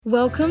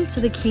Welcome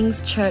to the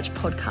King's Church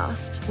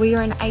podcast. We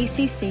are an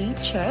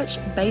ACC church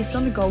based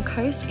on the Gold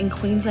Coast in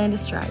Queensland,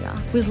 Australia.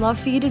 We'd love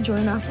for you to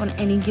join us on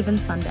any given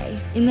Sunday.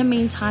 In the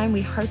meantime,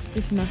 we hope that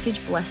this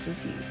message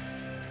blesses you.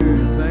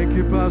 Thank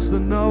you, Pastor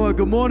Noah.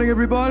 Good morning,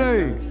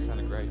 everybody. You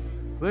sounded great.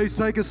 Please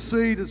take a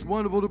seat. It's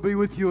wonderful to be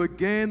with you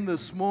again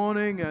this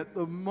morning at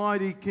the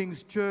mighty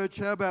King's Church.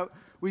 How about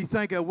we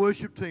thank our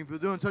worship team for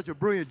doing such a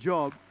brilliant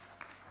job.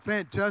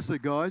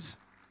 Fantastic, guys.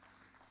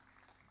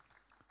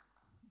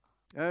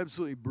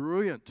 Absolutely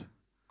brilliant.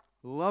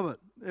 Love it.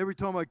 Every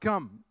time I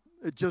come,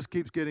 it just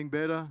keeps getting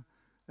better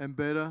and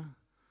better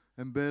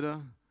and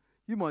better.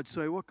 You might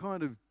say, what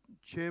kind of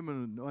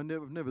chairman? I've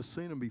never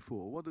seen him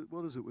before. What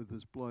is it with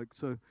this bloke?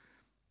 So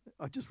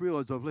I just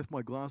realised I've left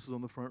my glasses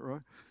on the front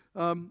row.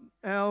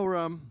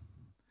 Our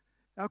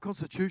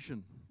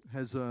constitution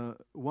has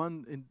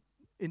one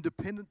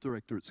independent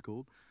director, it's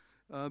called,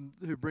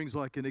 who brings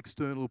like an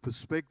external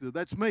perspective.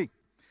 That's me.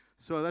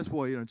 So that's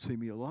why you don't see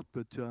me a lot,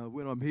 but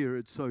when I'm here,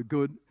 it's so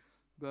good.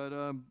 But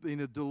been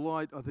a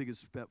delight. I think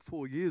it's about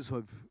 4 years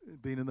I've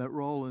been in that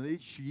role, and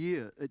each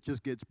year it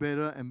just gets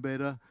better and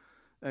better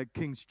at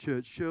King's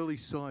Church. Shirley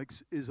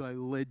Sykes is a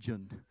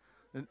legend,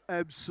 an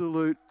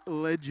absolute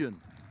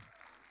legend.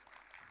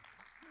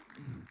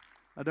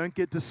 I don't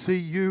get to see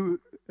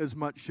you as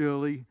much,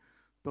 Shirley,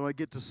 but I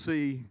get to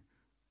see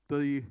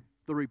the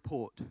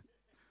report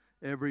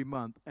every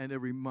month,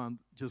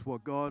 just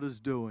what God is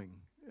doing.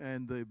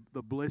 And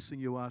the blessing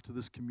you are to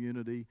this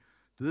community,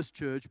 to this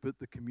church, but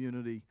the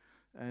community,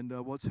 and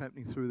what's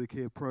happening through the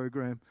care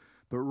program,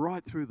 but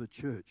right through the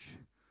church.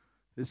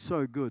 It's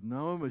so good.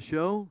 Noah,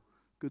 Michelle,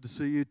 good to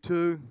see you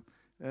too,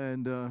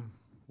 and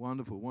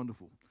wonderful,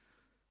 wonderful.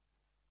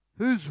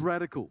 Who's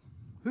radical?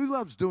 Who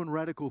loves doing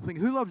radical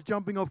things? Who loves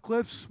jumping off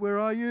cliffs? Where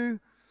are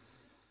you?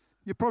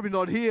 You're probably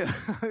not here,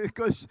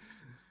 because,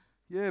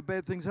 yeah,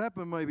 bad things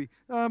happen maybe.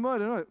 I don't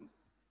know.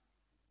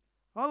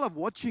 I love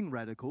watching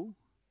radical.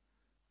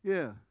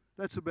 Yeah,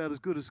 that's about as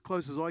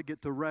close as I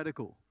get to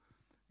radical.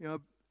 You know,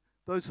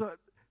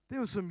 there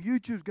was some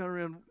YouTubes going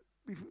around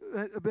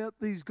about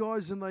these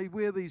guys, and they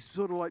wear these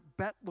sort of like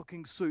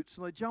bat-looking suits,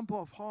 and they jump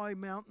off high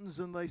mountains,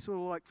 and they sort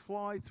of like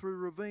fly through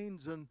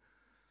ravines and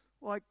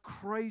like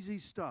crazy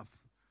stuff.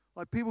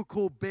 Like people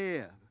call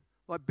Bear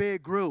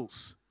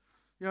Grylls.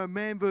 You know,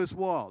 man versus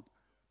wild.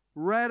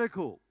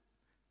 Radical.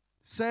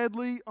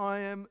 Sadly, I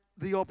am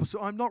the opposite.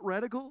 I'm not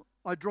radical.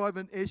 I drive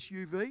an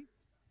SUV.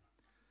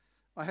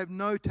 I have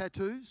no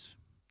tattoos,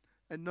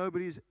 and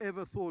nobody has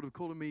ever thought of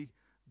calling me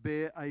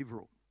Bear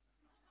Averill.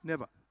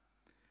 Never.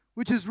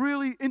 Which is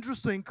really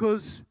interesting,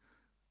 because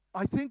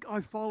I think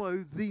I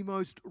follow the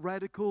most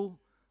radical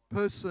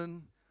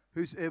person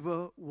who's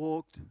ever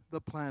walked the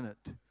planet,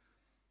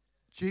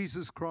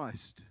 Jesus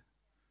Christ.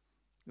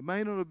 It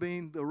may not have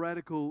been the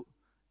radical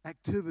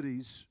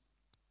activities,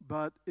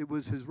 but it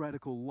was his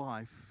radical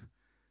life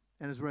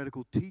and his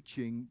radical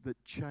teaching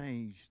that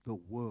changed the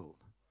world.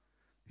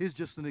 Here's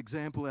just an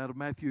example out of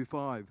Matthew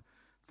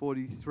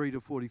 5:43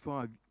 to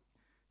 45.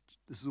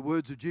 This is the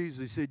words of Jesus.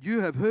 He said,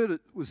 "You have heard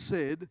it was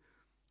said,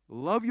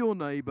 love your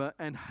neighbor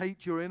and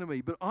hate your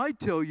enemy. But I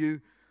tell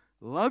you,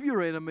 love your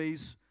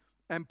enemies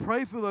and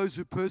pray for those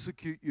who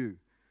persecute you,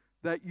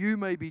 that you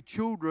may be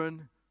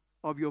children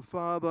of your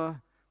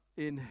Father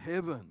in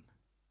heaven."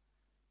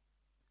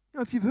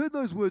 Now, if you've heard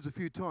those words a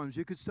few times,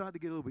 you could start to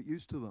get a little bit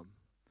used to them.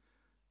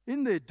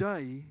 In their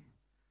day,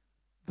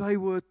 they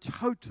were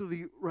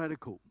totally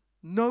radical.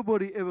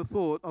 Nobody ever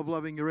thought of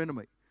loving your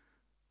enemy.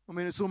 I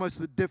mean, it's almost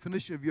the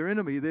definition of your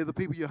enemy. They're the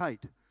people you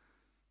hate.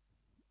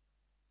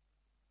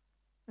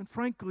 And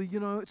frankly, you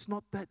know, it's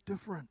not that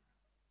different.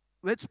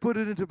 Let's put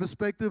it into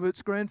perspective.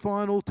 It's grand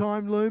final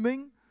time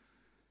looming.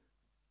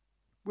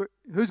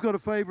 Who's got a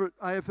favourite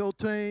AFL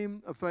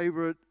team, a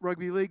favourite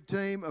rugby league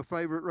team, a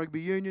favourite rugby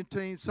union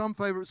team, some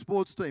favourite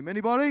sports team?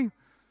 Anybody?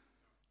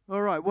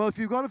 All right. Well, if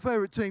you've got a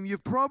favourite team,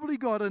 you've probably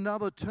got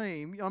another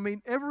team. I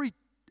mean, every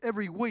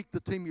week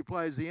the team you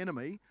play is the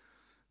enemy,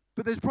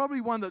 but there's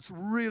probably one that's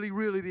really,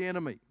 really the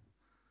enemy.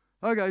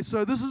 Okay,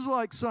 so this is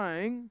like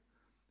saying,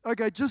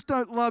 okay, just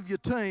don't love your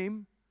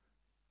team,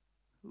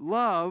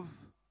 love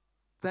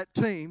that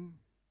team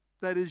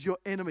that is your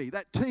enemy,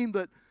 that team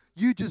that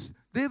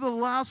they're the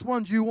last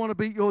ones you want to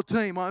beat your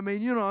team. I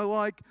mean, you know,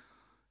 like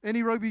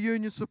any rugby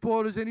union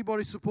supporters,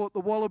 anybody support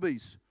the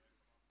Wallabies?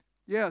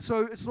 Yeah,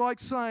 so it's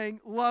like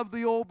saying, love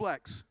the All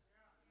Blacks.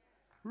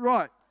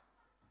 Right.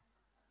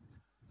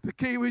 The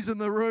Kiwis in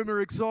the room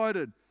are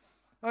excited.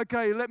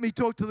 Okay, let me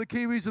talk to the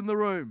Kiwis in the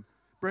room,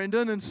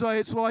 Brendan, and say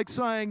it's like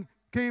saying,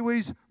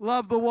 Kiwis,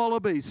 love the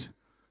Wallabies.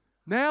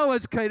 Now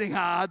it's getting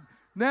hard.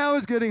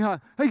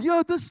 Hey, you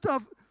know, this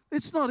stuff,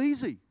 it's not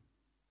easy.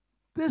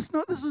 This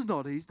is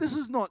not easy. This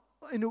is not,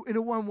 in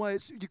a one way,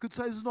 you could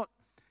say this is not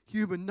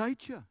human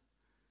nature.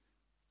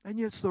 And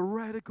yet it's the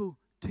radical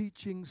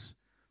teachings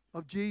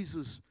of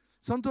Jesus.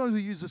 Sometimes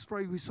we use this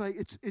phrase, we say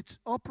it's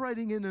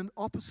operating in an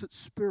opposite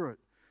spirit.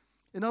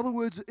 In other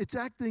words, it's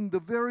acting the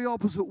very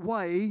opposite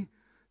way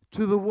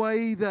to the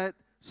way that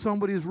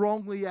somebody is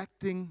wrongly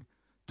acting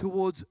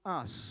towards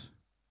us.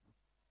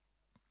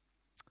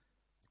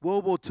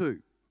 World War II.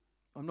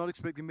 I'm not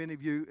expecting many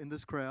of you in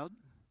this crowd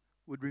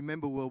would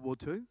remember World War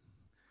II,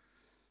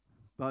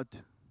 but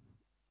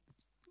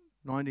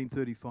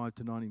 1935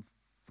 to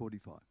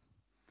 1945.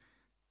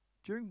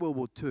 During World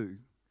War II,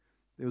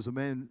 there was a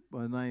man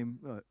by the name,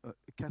 a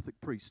Catholic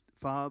priest,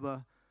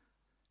 Father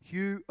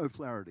Hugh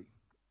O'Flaherty,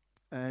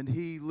 and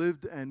he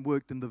lived and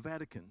worked in the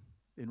Vatican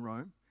in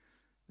Rome.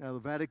 Now, the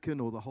Vatican,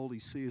 or the Holy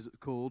See as it's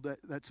called,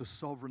 that's a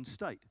sovereign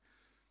state.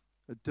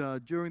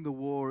 But during the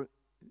war,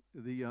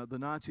 the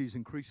Nazis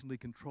increasingly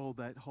controlled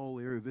that whole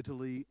area of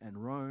Italy and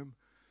Rome,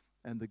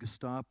 and the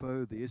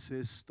Gestapo, the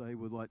SS, they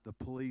were like the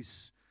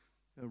police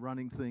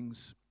running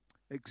things,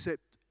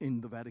 except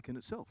in the Vatican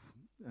itself.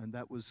 And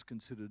that was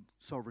considered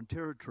sovereign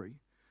territory.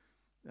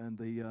 And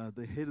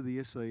the head of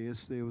the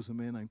SAS there was a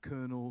man named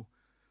Colonel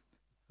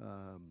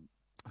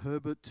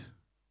Herbert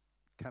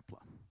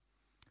Kappler,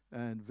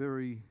 and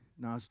very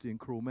nasty and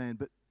cruel man.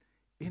 But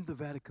in the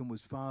Vatican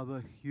was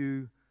Father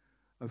Hugh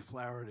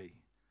O'Flaherty.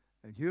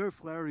 And Hugh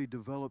O'Flaherty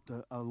developed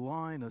a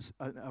line,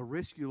 a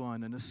rescue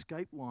line, an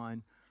escape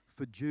line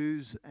for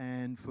Jews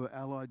and for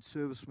Allied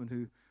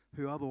servicemen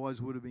who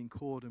otherwise would have been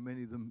caught, and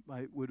many of them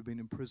would have been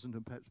imprisoned,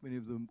 and perhaps many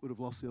of them would have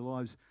lost their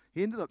lives.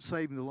 He ended up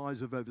saving the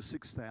lives of over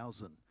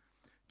 6,000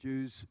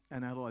 Jews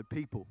and Allied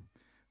people.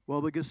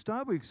 Well, the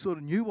Gestapo sort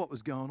of knew what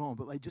was going on,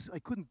 but they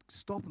couldn't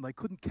stop him. They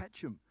couldn't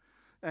catch him.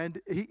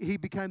 And he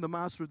became the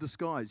master of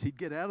disguise. He'd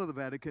get out of the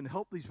Vatican,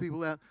 help these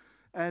people out,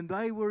 and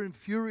they were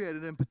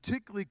infuriated, and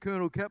particularly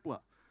Colonel Kepler.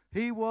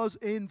 He was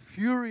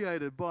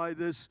infuriated by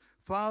this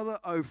Father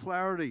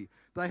O'Flaherty.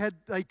 They had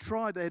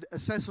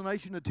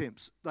assassination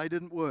attempts. They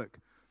didn't work.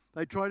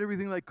 They tried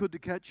everything they could to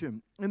catch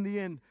him. In the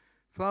end,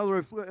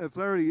 Colonel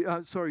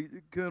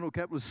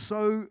Kepler was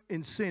so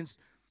incensed,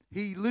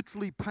 he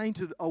literally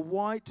painted a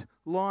white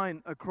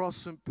line across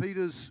St.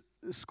 Peter's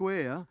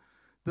Square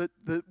that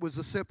was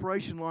a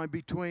separation line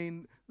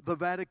between the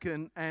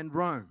Vatican and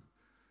Rome.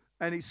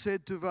 And he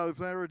said to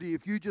O'Flaherty,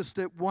 if you just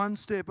step one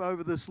step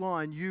over this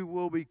line, you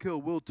will be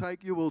killed. We'll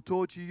take you, we'll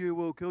torture you,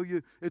 we'll kill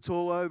you. It's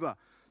all over.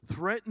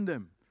 Threatened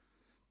him.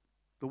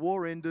 The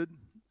war ended.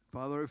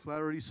 Father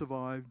O'Flaherty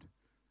survived.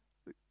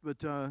 But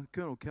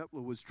Colonel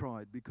Kepler was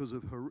tried because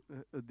of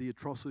the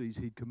atrocities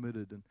he'd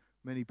committed, and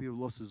many people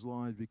lost his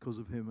lives because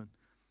of him. And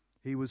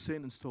he was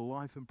sentenced to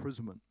life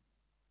imprisonment.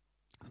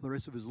 For the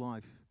rest of his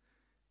life,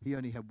 he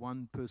only had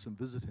one person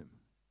visit him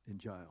in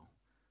jail,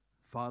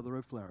 Father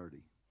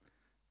O'Flaherty.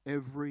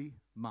 Every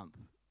month,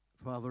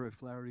 Father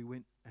O'Flaherty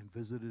went and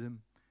visited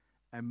him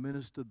and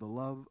ministered the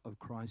love of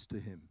Christ to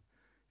him.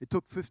 It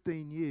took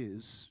 15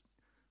 years,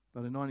 but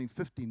in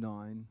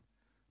 1959,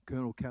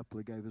 Colonel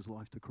Kepler gave his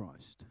life to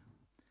Christ.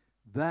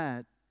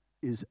 That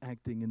is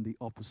acting in the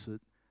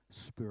opposite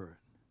spirit.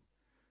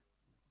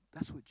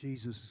 That's what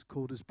Jesus has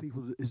called his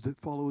people, his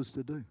followers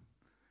to do.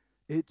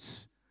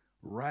 It's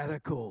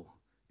radical.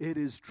 It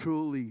is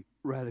truly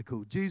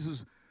radical.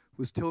 Jesus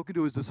was talking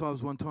to his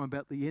disciples one time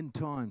about the end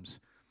times.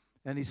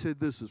 And he said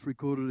this, it's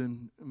recorded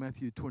in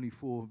Matthew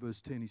 24,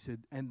 verse 10. He said,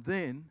 and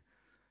then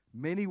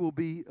many will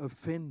be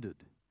offended,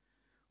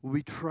 will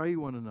betray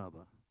one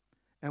another,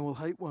 and will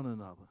hate one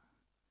another.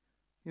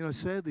 You know,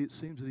 sadly, it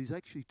seems that he's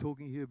actually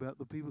talking here about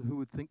the people who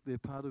would think they're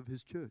part of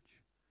his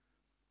church.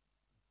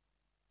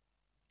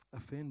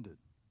 Offended.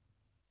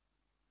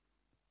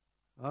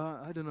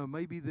 I don't know,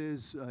 maybe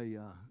there's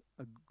a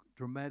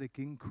dramatic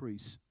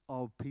increase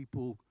of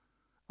people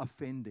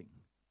offending,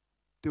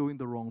 doing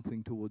the wrong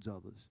thing towards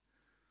others.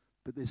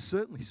 But there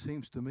certainly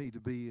seems to me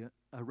to be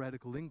a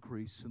radical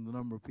increase in the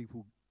number of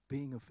people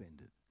being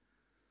offended.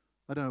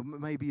 I don't know,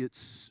 maybe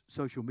it's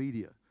social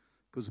media,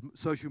 because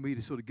social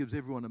media sort of gives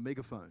everyone a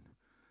megaphone.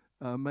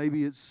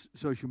 Maybe it's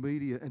social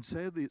media, and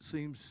sadly it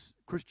seems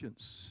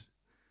Christians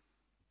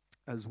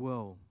as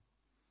well.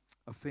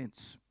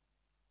 Offense.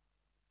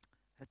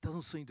 That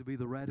doesn't seem to be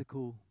the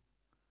radical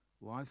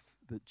life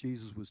that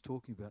Jesus was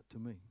talking about to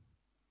me.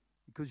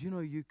 Because, you know,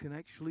 you can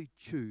actually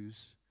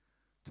choose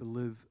to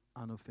live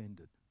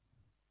unoffended.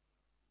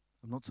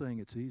 I'm not saying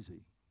it's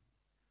easy.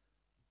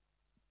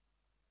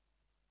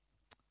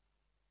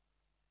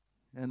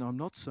 And I'm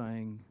not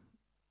saying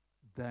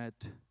that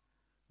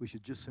we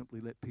should just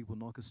simply let people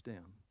knock us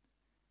down.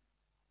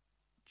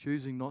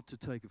 Choosing not to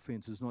take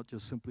offense is not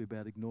just simply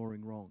about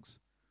ignoring wrongs.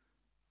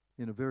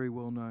 In a very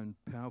well-known,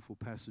 powerful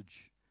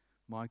passage,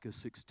 Micah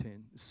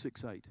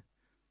 6:8,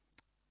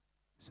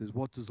 says,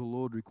 what does the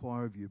Lord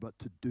require of you but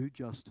to do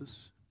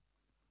justice,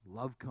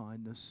 love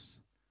kindness,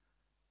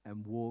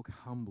 and walk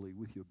humbly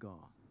with your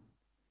God?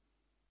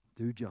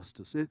 Do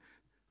justice.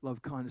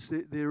 Love kindness.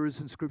 There is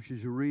in Scripture,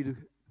 as you read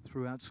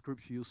throughout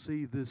Scripture, you'll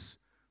see this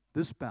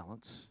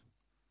balance.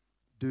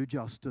 Do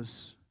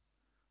justice,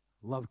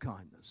 love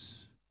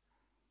kindness.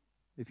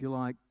 If you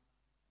like,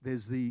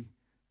 there's the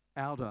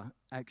outer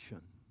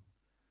action,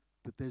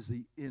 but there's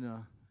the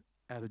inner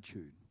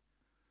attitude.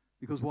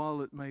 Because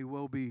while it may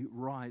well be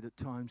right at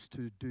times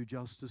to do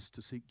justice,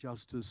 to seek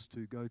justice,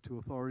 to go to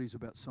authorities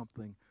about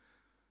something,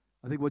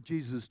 I think what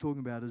Jesus is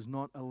talking about is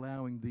not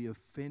allowing the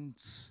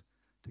offense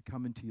to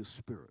come into your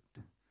spirit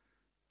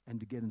and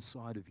to get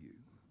inside of you.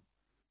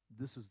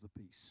 This is the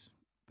peace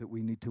that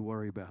we need to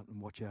worry about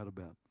and watch out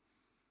about.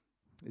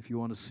 If you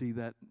want to see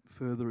that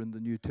further in the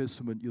New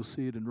Testament, you'll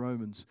see it in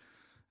Romans.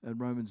 And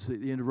Romans,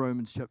 at the end of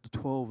Romans chapter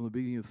 12 and the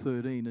beginning of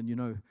 13, and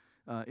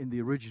in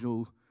the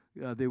original,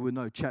 there were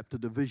no chapter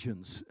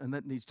divisions, and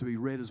that needs to be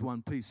read as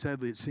one piece.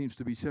 Sadly, it seems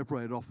to be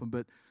separated often,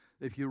 but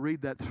if you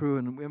read that through,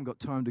 and we haven't got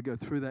time to go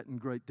through that in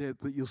great depth,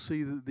 but you'll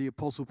see that the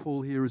Apostle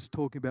Paul here is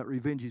talking about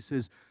revenge. He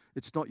says,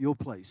 it's not your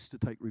place to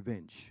take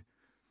revenge.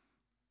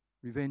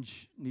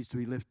 Revenge needs to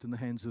be left in the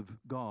hands of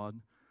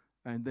God.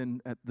 And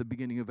then at the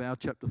beginning of our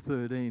chapter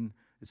 13,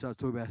 it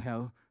starts talking about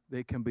how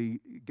there can be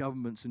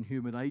governments and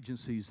human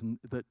agencies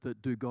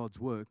that do God's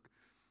work.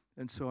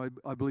 And so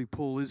I believe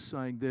Paul is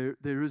saying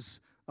there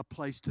is a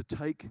place to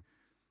take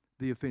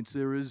the offense.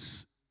 There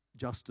is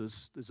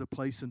justice. There's a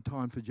place and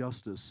time for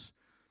justice.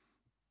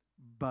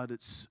 But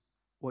it's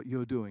what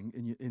you're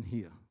doing in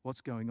here,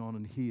 what's going on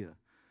in here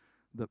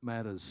that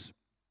matters.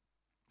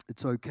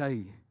 It's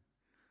okay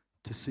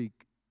to seek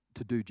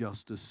to do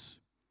justice.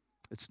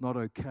 It's not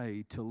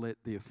okay to let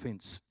the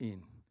offense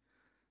in.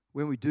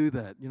 When we do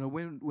that,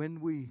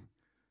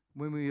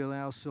 when we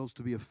allow ourselves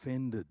to be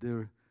offended,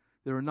 there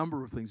are a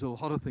number of things, a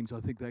lot of things I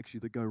think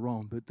that go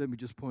wrong, but let me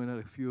just point out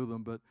a few of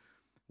them. But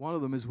one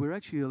of them is we're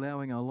actually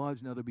allowing our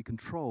lives now to be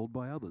controlled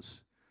by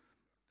others.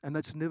 And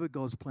that's never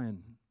God's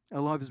plan. Our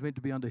life is meant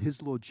to be under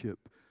His lordship.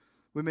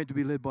 We're meant to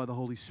be led by the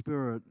Holy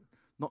Spirit,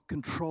 not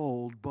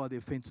controlled by the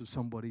offense of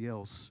somebody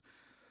else.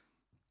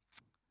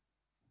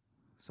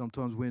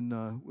 Sometimes when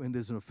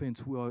there's an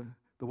offense,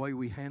 the way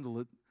we handle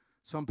it,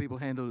 some people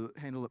handle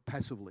it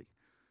passively.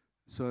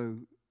 So,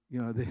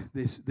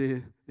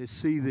 they're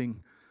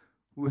seething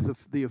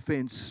with the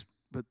offense,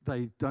 but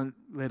they don't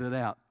let it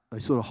out. They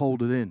sort of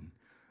hold it in.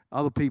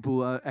 Other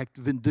people act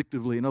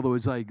vindictively. In other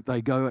words,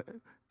 they go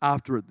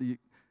after it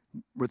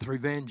with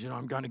revenge, and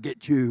I'm going to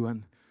get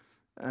you.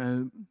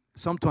 And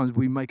sometimes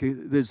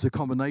there's a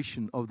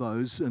combination of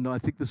those, and I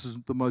think this is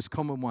the most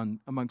common one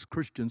amongst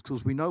Christians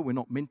because we know we're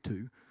not meant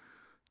to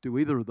do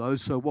either of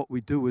those. So what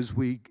we do is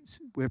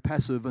we're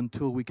passive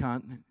until we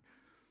can't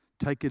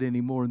take it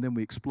anymore, and then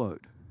we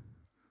explode.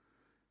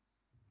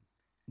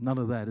 None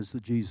of that is the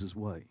Jesus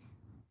way.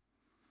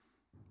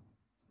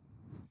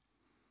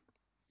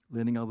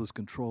 Letting others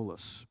control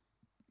us.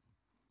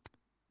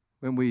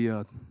 When we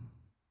are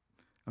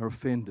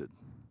offended,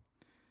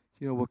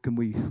 what can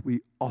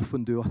we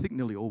often do? I think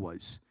nearly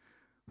always.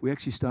 We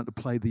actually start to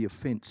play the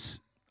offense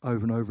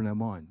over and over in our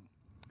mind.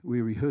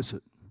 We rehearse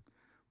it.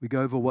 We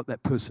go over what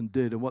that person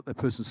did and what that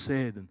person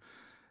said.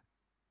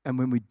 And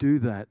when we do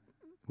that,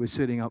 we're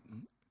setting up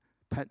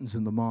patterns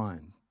in the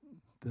mind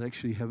that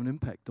actually have an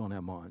impact on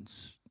our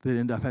minds, that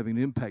end up having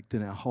an impact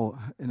in our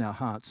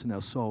hearts and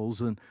our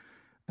souls, and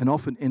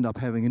often end up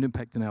having an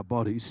impact in our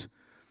bodies.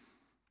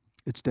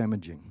 It's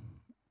damaging.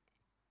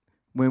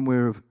 When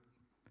we're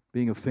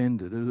being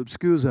offended, it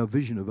obscures our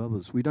vision of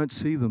others. We don't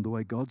see them the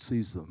way God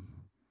sees them.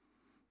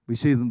 We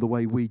see them the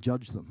way we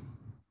judge them.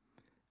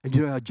 And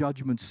our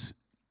judgments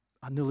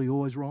are nearly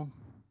always wrong.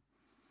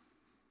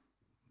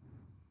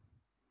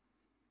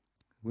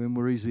 When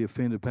we're easily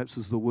offended, perhaps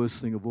it's the worst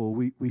thing of all.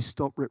 We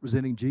stop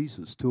representing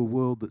Jesus to a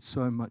world that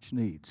so much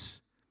needs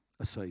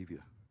a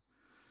Savior.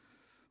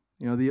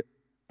 The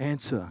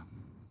answer,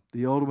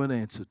 the ultimate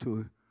answer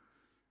to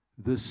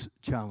this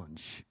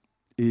challenge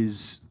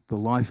is the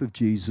life of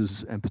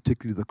Jesus, and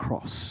particularly the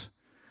cross.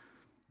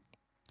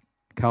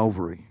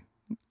 Calvary.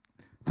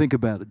 Think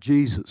about it.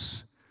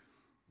 Jesus,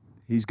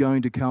 He's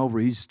going to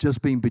Calvary. He's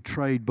just been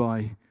betrayed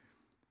by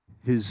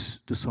His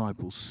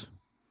disciples.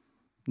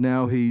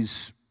 Now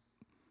He's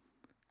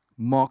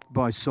mocked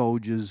by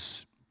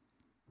soldiers,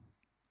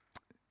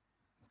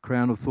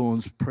 crown of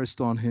thorns pressed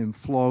on Him,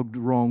 flogged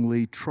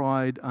wrongly,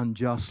 tried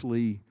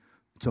unjustly.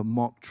 It's a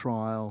mock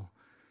trial.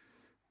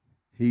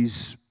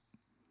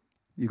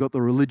 You've got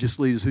the religious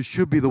leaders who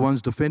should be the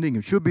ones defending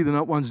Him, should be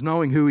the ones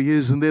knowing who He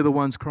is, and they're the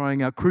ones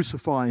crying out,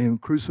 crucify Him,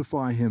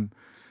 crucify Him.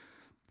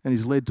 And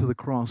He's led to the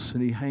cross,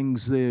 and He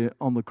hangs there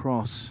on the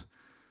cross.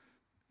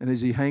 And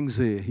as He hangs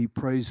there, He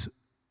prays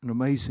an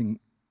amazing,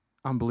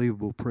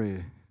 unbelievable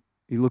prayer.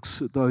 He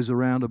looks at those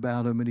around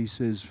about Him and He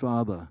says,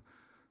 Father,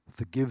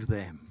 forgive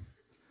them,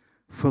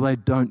 for they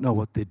don't know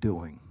what they're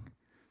doing.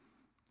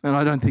 And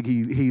I don't think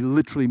he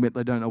literally meant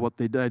they don't know what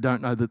they do. They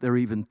don't know that they're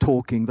even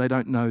talking. They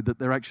don't know that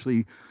they're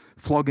actually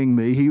flogging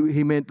me.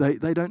 He meant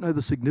they don't know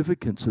the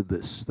significance of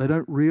this. They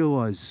don't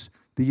realize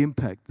the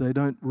impact. They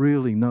don't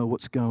really know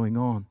what's going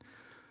on.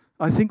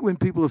 I think when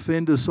people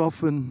offend us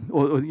often,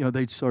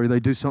 they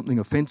do something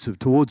offensive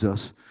towards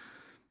us,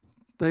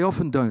 they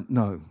often don't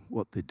know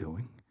what they're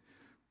doing.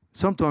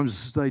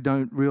 Sometimes they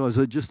don't realize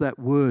that just that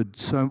word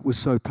was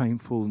so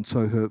painful and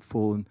so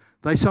hurtful, and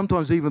they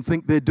sometimes even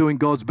think they're doing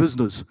God's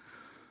business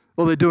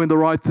or they're doing the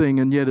right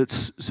thing, and yet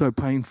it's so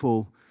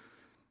painful.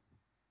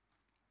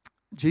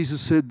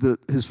 Jesus said that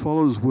His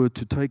followers were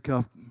to take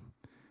up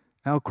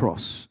our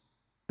cross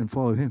and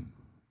follow Him.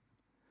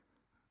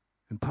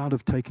 And part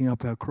of taking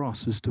up our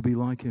cross is to be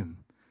like Him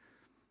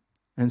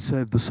and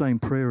say the same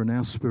prayer in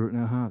our spirit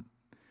and our heart.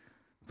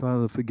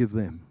 Father, forgive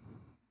them,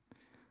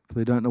 For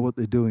they don't know what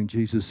they're doing.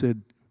 Jesus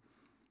said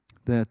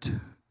that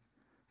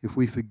if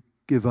we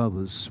forgive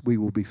others, we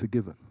will be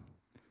forgiven.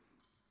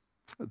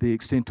 The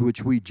extent to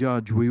which we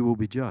judge, we will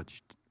be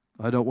judged.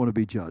 I don't want to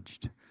be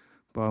judged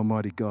by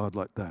Almighty God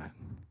like that.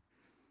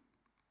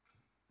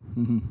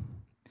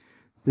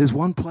 There's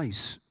one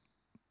place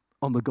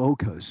on the Gold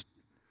Coast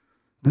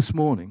this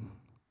morning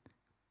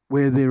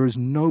where there is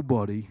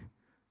nobody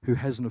who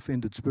has an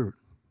offended spirit.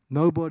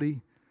 Nobody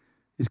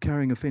is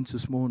carrying offense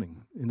this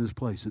morning in this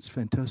place. It's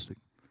fantastic.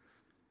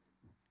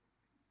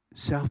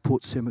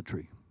 Southport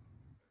Cemetery.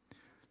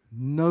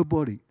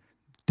 Nobody.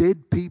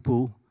 Dead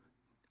people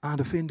aren't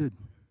offended.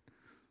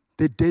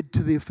 They're dead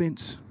to the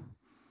offense.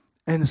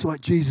 And it's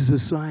like Jesus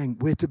is saying,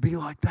 we're to be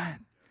like that.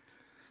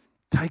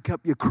 Take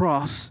up your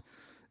cross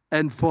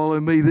and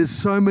follow me. There's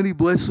so many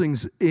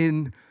blessings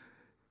in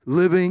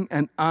living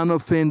an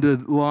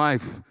unoffended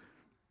life.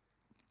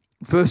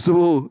 First of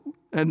all,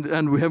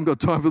 and we haven't got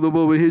time for them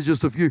all, but here's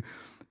just a few.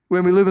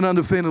 When we live an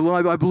unoffended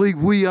life, I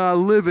believe we are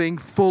living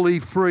fully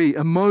free,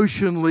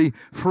 emotionally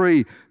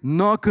free,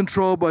 not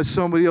controlled by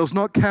somebody else,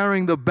 not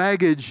carrying the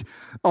baggage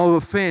of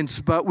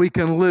offense, but we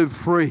can live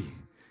free,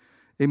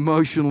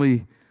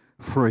 emotionally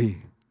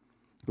free,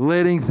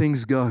 letting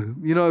things go.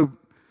 You know,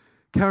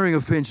 carrying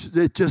offense,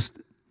 it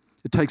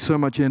takes so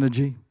much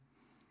energy.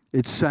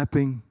 It's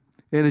sapping,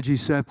 energy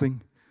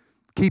sapping,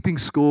 keeping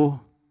score,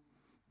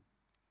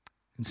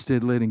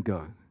 instead letting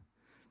go.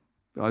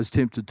 I was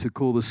tempted to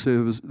call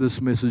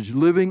this message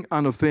Living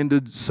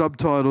Unoffended,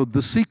 subtitled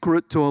The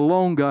Secret to a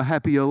Longer,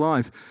 Happier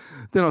Life.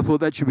 Then I thought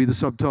that should be the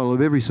subtitle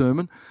of every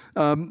sermon.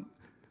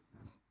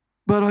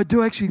 But I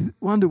do actually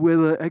wonder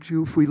whether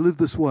actually if we live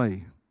this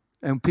way,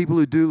 and people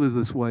who do live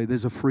this way,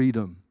 there's a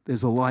freedom,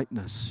 there's a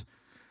lightness,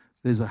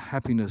 there's a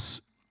happiness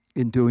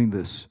in doing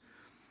this.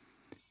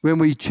 When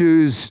we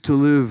choose to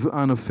live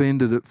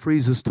unoffended, it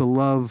frees us to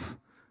love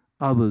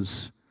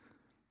others,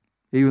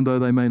 even though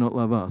they may not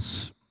love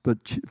us.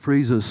 But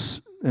frees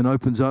us and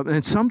opens up, and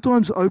it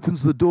sometimes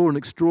opens the door in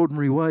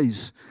extraordinary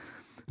ways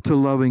to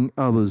loving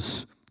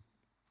others,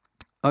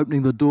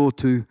 opening the door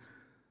to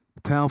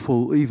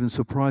powerful, even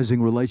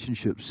surprising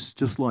relationships,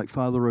 just like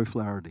Father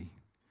O'Flaherty.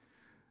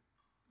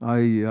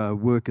 I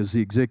work as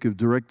the executive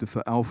director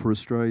for Alpha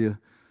Australia.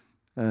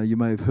 You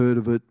may have heard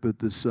of it, but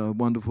this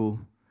wonderful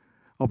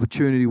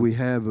opportunity we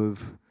have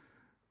of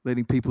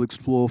letting people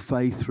explore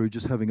faith through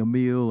just having a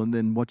meal and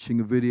then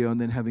watching a video and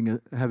then having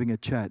a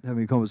chat,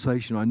 having a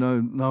conversation. I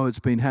know it's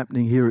been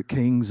happening here at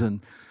King's, and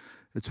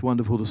it's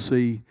wonderful to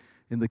see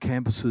in the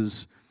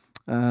campuses.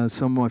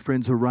 Some of my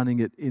friends are running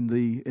it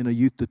in a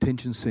youth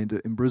detention centre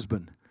in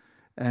Brisbane,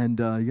 and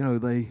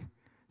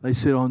they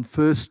said on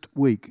first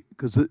week,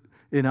 because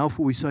in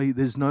Alpha we say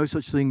there's no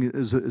such thing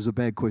as a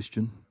bad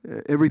question.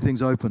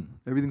 Everything's open,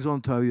 everything's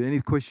on table. Any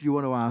question you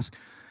want to ask,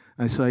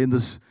 I say in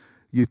this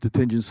youth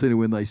detention centre,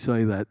 when they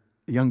say that,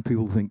 young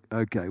people think,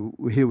 okay,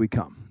 here we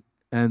come.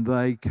 And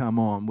they come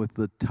on with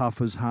the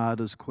toughest,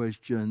 hardest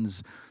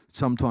questions,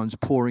 sometimes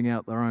pouring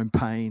out their own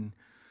pain.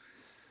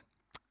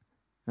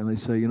 And they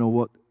say, you know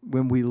what,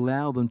 when we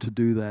allow them to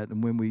do that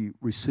and when we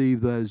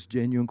receive those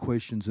genuine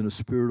questions in a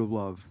spirit of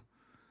love,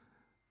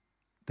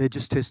 they're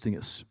just testing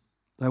us.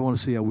 They want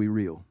to see, are we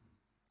real?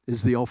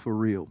 Is the offer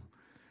real?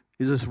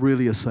 Is this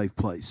really a safe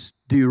place?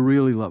 Do you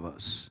really love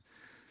us?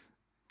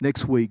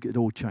 Next week, it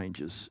all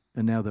changes,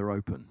 and now they're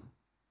open.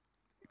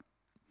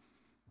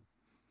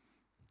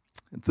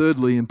 And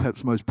thirdly, and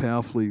perhaps most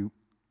powerfully,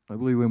 I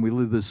believe when we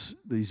live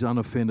these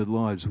unoffended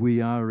lives,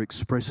 we are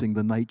expressing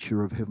the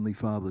nature of Heavenly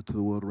Father to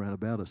the world around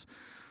about us.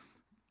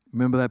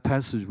 Remember that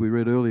passage we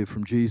read earlier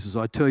from Jesus?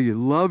 I tell you,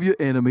 love your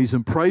enemies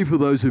and pray for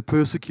those who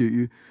persecute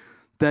you,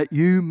 that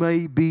you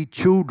may be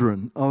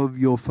children of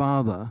your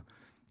Father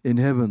in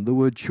heaven. The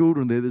word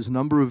children there's a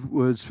number of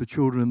words for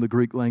children in the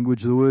Greek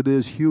language. The word there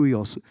is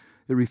huios.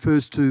 It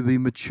refers to the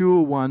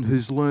mature one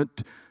who's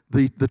learnt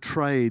the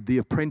trade. The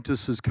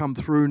apprentice has come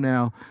through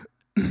now,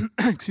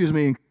 excuse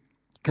me,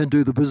 can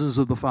do the business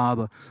of the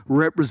Father,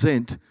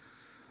 represent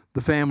the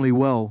family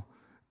well.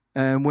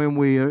 And when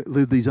we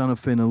live these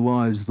unoffended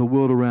lives, the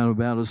world around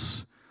about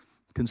us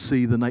can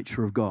see the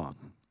nature of God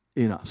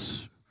in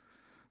us.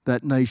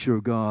 That nature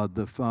of God,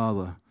 the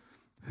Father,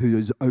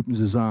 who opens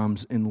his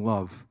arms in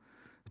love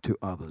to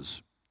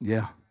others.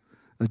 Yeah,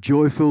 a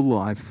joy-filled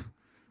life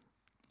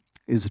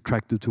is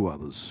attractive to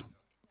others.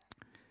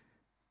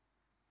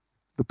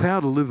 The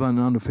power to live an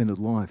unoffended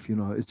life,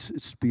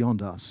 it's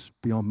beyond us,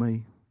 beyond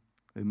me.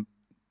 And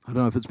I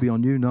don't know if it's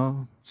beyond you,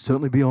 no,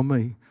 certainly beyond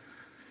me.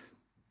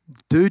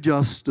 Do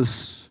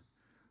justice,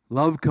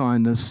 love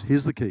kindness,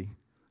 here's the key,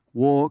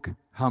 walk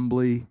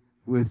humbly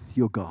with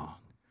your God.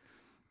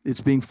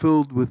 It's being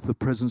filled with the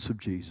presence of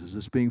Jesus.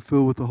 It's being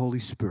filled with the Holy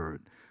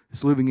Spirit.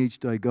 It's living each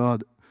day,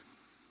 God,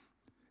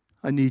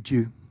 I need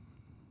you.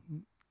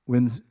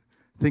 When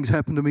things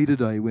happen to me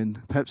today,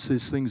 when perhaps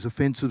there's things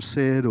offensive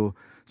said or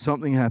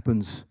something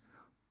happens,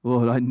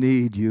 Lord, I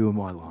need you in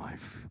my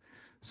life.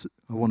 So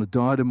I want to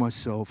die to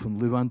myself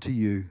and live unto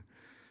you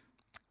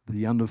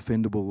the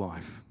unoffendable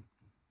life.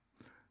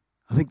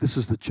 I think this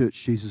is the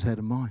church Jesus had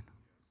in mind.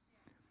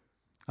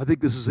 I think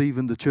this is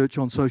even the church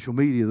on social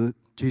media that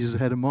Jesus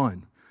had in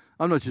mind.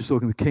 I'm not just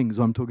talking about kings,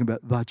 I'm talking about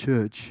the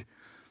church.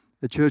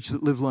 A church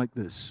that lived like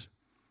this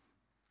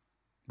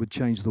would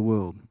change the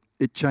world.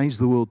 It changed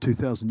the world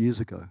 2,000 years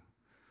ago.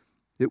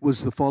 It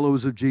was the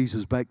followers of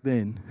Jesus back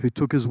then who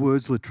took his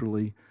words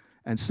literally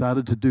and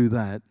started to do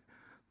that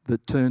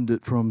turned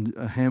it from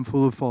a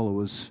handful of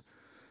followers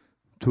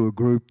to a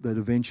group that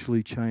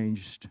eventually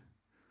changed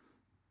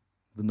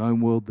the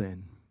known world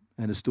then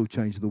and has still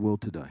changed the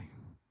world today.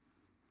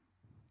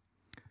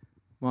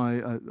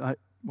 My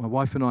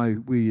wife and I,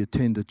 we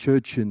attend a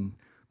church in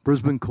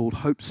Brisbane called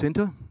Hope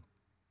Centre,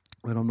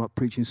 when I'm not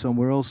preaching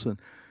somewhere else.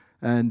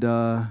 And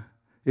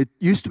it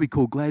used to be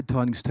called Glad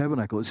Tidings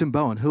Tabernacle. It's in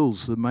Bowen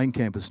Hills, the main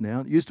campus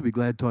now. It used to be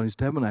Glad Tidings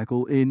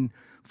Tabernacle in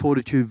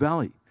Fortitude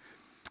Valley.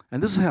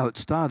 And this is how it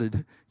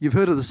started. You've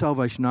heard of the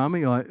Salvation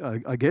Army,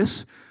 I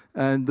guess.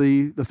 And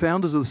the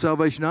founders of the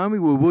Salvation Army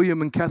were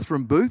William and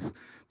Catherine Booth.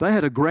 They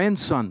had a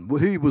grandson.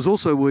 He was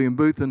also William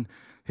Booth, and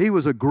he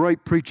was a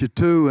great preacher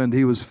too, and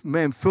he was,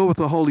 man, filled with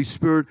the Holy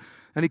Spirit.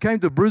 And he came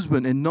to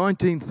Brisbane in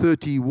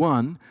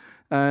 1931,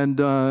 and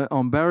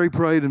on Barry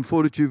Parade in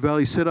Fortitude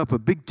Valley, set up a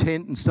big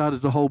tent and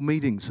started to hold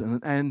meetings.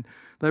 And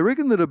they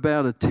reckon that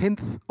about a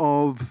tenth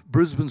of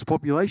Brisbane's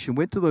population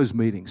went to those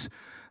meetings.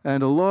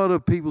 And a lot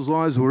of people's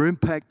lives were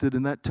impacted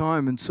in that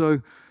time. And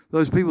so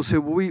those people said,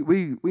 well,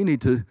 we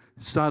need to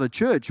start a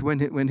church. When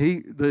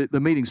the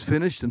meetings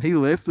finished and he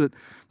left, that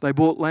they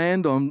bought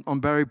land on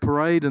Barry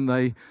Parade, and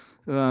they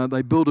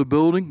built a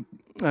building.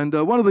 And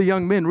one of the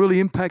young men really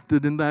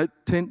impacted in that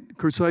tent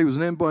crusade was a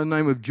man by the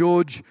name of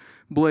George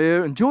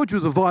Blair. And George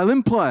was a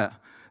violin player.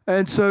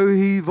 And so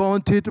he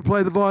volunteered to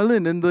play the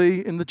violin in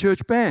the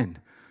church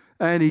band.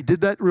 And he did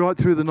that right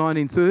through the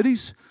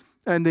 1930s.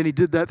 And then he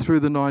did that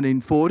through the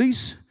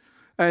 1940s.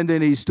 And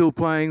then he's still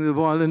playing the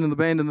violin in the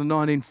band in the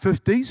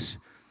 1950s.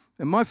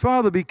 And my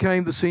father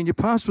became the senior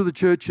pastor of the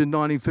church in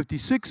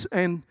 1956.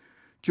 And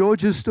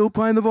George is still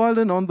playing the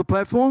violin on the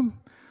platform.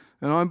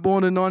 And I'm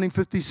born in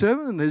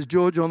 1957, and there's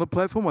George on the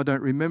platform. I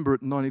don't remember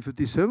it in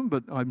 1957,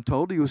 but I'm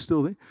told he was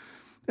still there.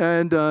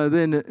 And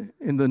then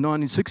in the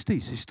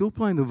 1960s, he's still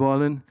playing the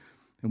violin.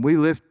 And we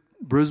left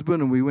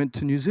Brisbane and we went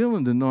to New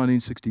Zealand in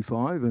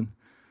 1965.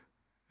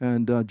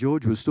 And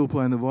George was still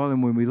playing the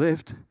violin when we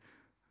left.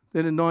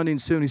 Then in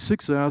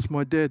 1976, I asked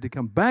my dad to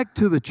come back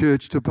to the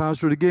church to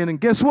pastor it again.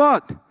 And guess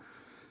what?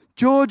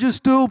 George is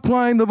still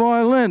playing the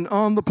violin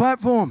on the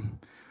platform.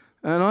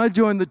 And I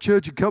joined the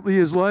church a couple of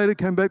years later,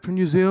 came back from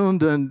New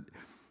Zealand,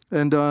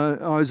 and I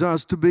was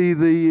asked to be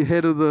the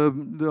head of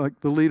the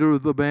leader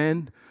of the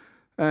band.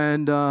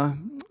 And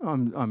I'm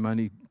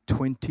only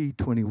 20,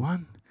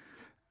 21.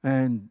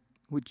 And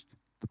which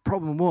the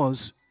problem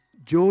was,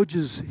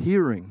 George's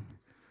hearing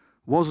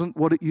wasn't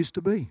what it used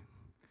to be.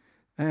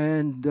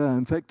 And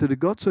in fact, it had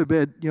got so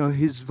bad,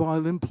 his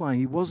violin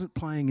playing, he wasn't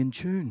playing in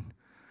tune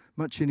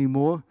much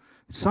anymore.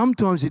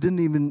 Sometimes he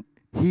didn't even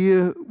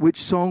hear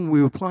which song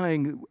we were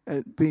playing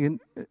being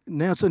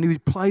announced, and he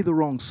would play the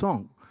wrong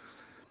song.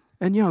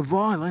 And,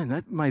 violin,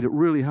 that made it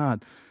really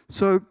hard.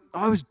 So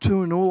I was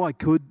doing all I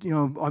could.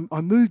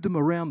 I moved him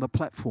around the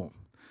platform.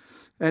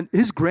 And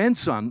his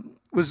grandson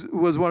was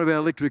one of our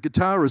electric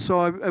guitarists.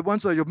 So at one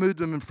stage I moved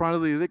him in front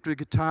of the electric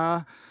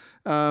guitar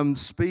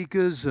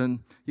speakers, and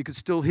you could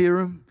still hear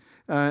him.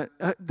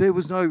 There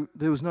was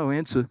no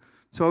answer.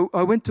 So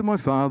I went to my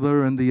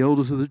father and the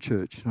elders of the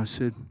church, and I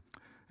said,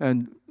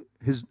 and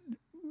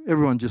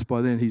everyone just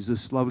by then, he's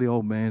this lovely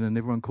old man, and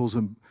everyone calls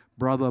him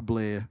Brother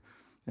Blair,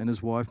 and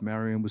his wife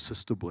Marion was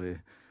Sister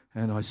Blair.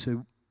 And I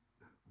said,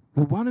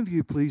 will one of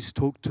you please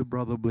talk to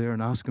Brother Blair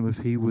and ask him if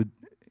he would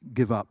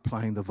give up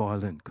playing the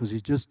violin, because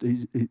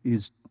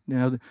he's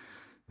now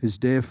he's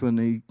deaf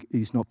and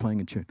he's not playing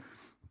in tune.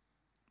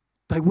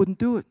 They wouldn't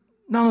do it.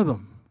 None of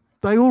them.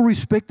 They all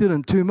respected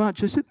him too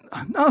much. They said,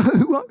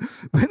 no,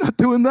 we're not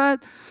doing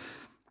that.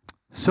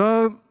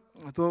 So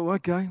I thought,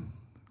 okay, I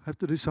have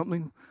to do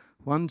something.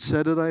 One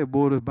Saturday I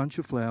bought a bunch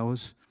of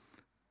flowers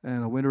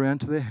and I went around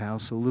to their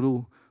house, a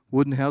little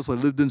wooden house I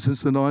lived in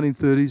since the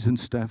 1930s in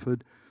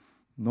Stafford.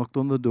 Knocked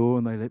on the door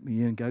and they let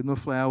me in, gave them the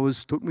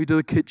flowers, took me to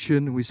the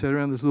kitchen, and we sat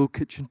around this little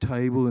kitchen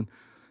table, and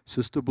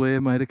Sister Blair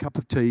made a cup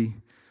of tea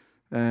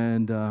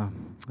and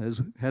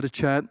had a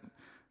chat.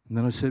 And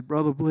then I said,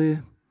 Brother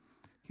Blair,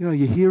 your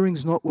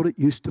hearing's not what it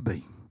used to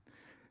be.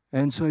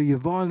 And so your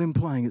violin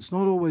playing, it's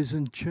not always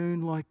in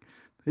tune like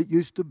it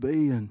used to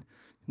be, and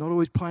not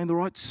always playing the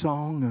right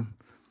song.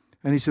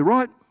 And he said,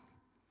 right,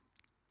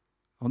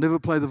 I'll never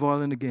play the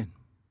violin again.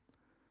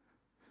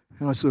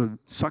 And I sort of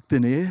sucked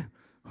in air.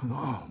 I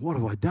thought, oh, what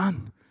have I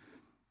done?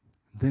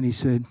 Then he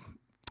said,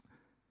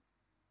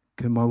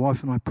 can my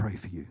wife and I pray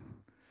for you?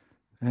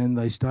 And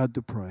they started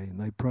to pray, and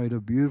they prayed a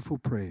beautiful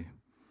prayer.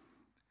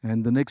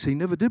 And he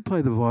never did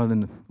play the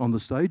violin on the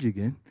stage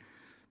again,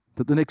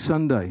 but the next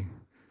Sunday,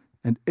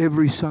 and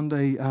every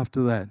Sunday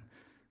after that,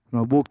 when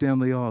I walked down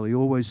the aisle, he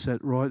always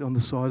sat right on the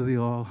side of the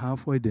aisle,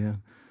 halfway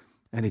down,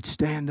 and he'd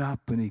stand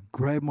up and he'd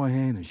grab my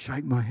hand and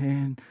shake my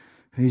hand,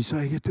 and he'd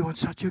say, you're doing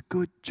such a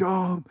good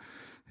job.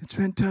 It's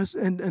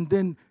fantastic. And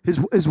then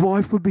his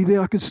wife would be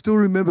there. I can still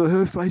remember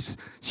her face.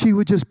 She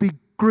would just be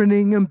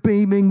grinning and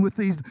beaming with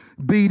these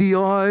beady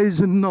eyes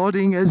and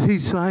nodding as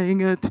he's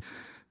saying it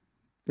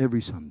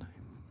every Sunday.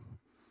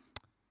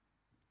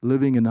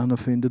 Living an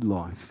unoffended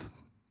life.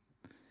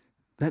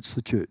 That's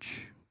the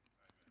church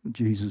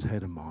Jesus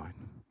had in mind.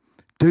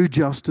 Do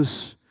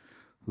justice,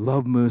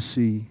 love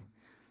mercy,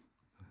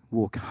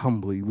 walk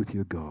humbly with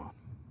your God.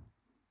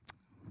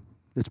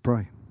 Let's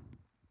pray.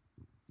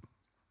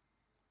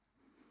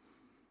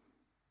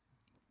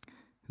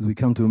 As we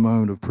come to a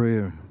moment of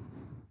prayer,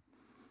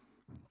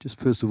 just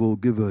first of all,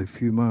 give a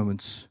few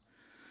moments.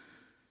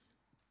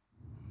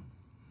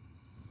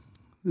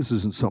 This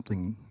isn't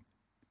something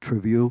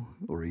trivial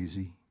or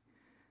easy.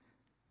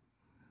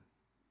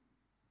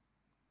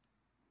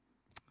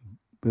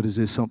 But is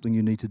there something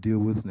you need to deal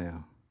with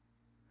now?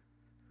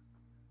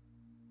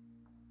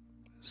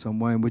 Some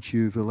way in which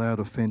you've allowed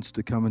offense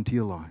to come into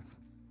your life.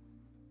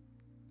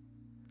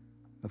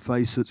 A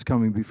face that's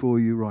coming before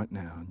you right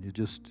now, and you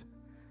just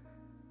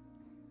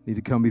need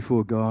to come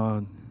before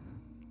God,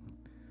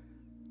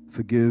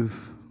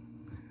 forgive,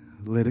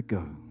 let it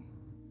go.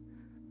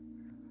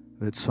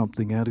 Let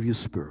something out of your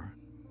spirit.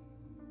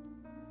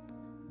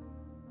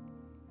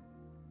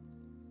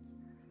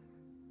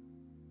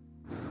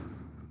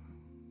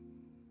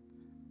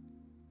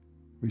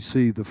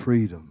 Receive the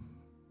freedom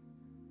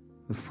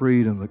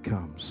that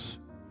comes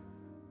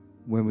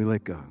when we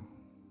let go.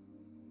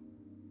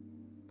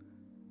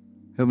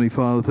 Heavenly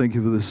Father, thank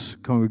you for this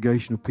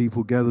congregation of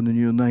people gathered in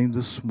your name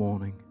this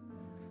morning.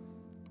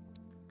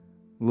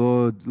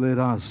 Lord, let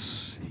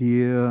us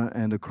here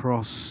and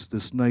across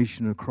this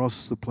nation,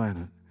 across the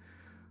planet,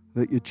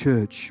 let your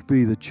church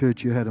be the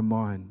church you had in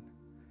mind.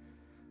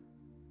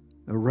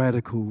 A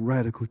radical,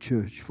 radical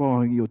church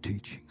following your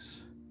teachings.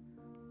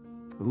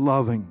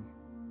 Loving,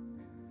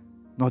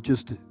 not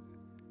just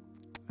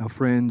our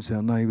friends,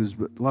 our neighbors,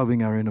 but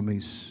loving our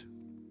enemies.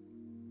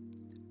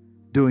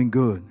 Doing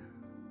good,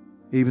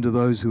 even to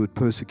those who would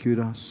persecute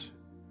us.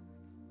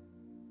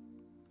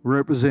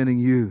 Representing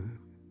you.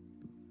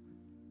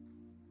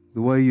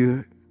 The way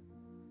you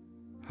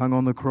hung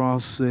on the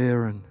cross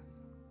there and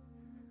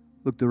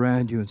looked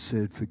around you and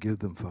said, forgive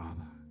them,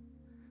 Father.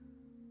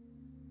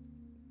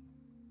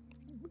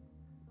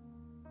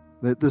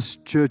 Let this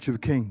Church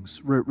of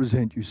Kings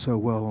represent you so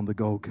well on the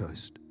Gold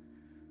Coast.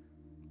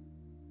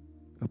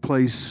 A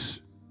place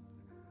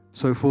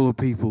so full of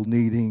people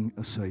needing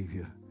a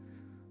Savior,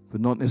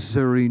 but not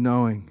necessarily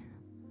knowing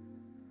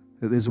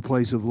that there's a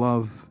place of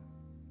love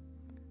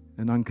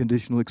and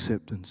unconditional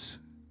acceptance.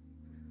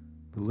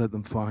 But let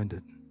them find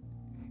it.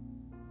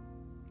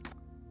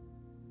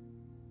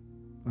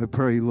 I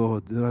pray,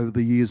 Lord, that over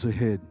the years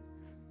ahead,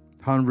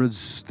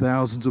 hundreds,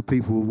 thousands of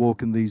people will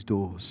walk in these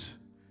doors,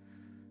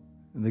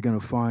 and they're going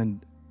to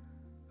find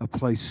a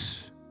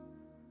place,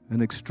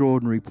 an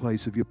extraordinary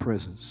place of your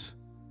presence,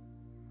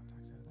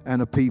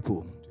 and a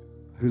people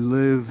who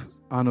live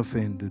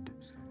unoffended,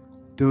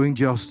 doing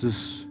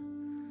justice,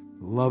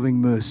 loving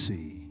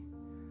mercy,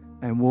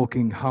 and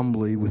walking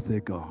humbly with their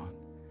God.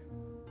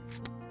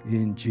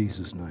 In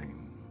Jesus'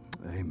 name,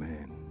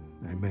 amen.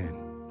 Amen.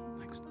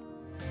 Thanks.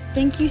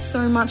 Thank you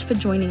so much for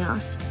joining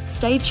us.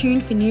 Stay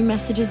tuned for new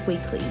messages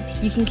weekly.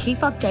 You can keep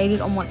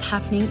updated on what's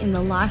happening in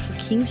the life of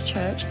King's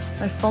Church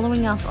by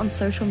following us on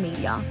social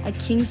media at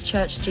King's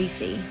Church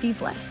GC. Be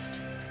blessed.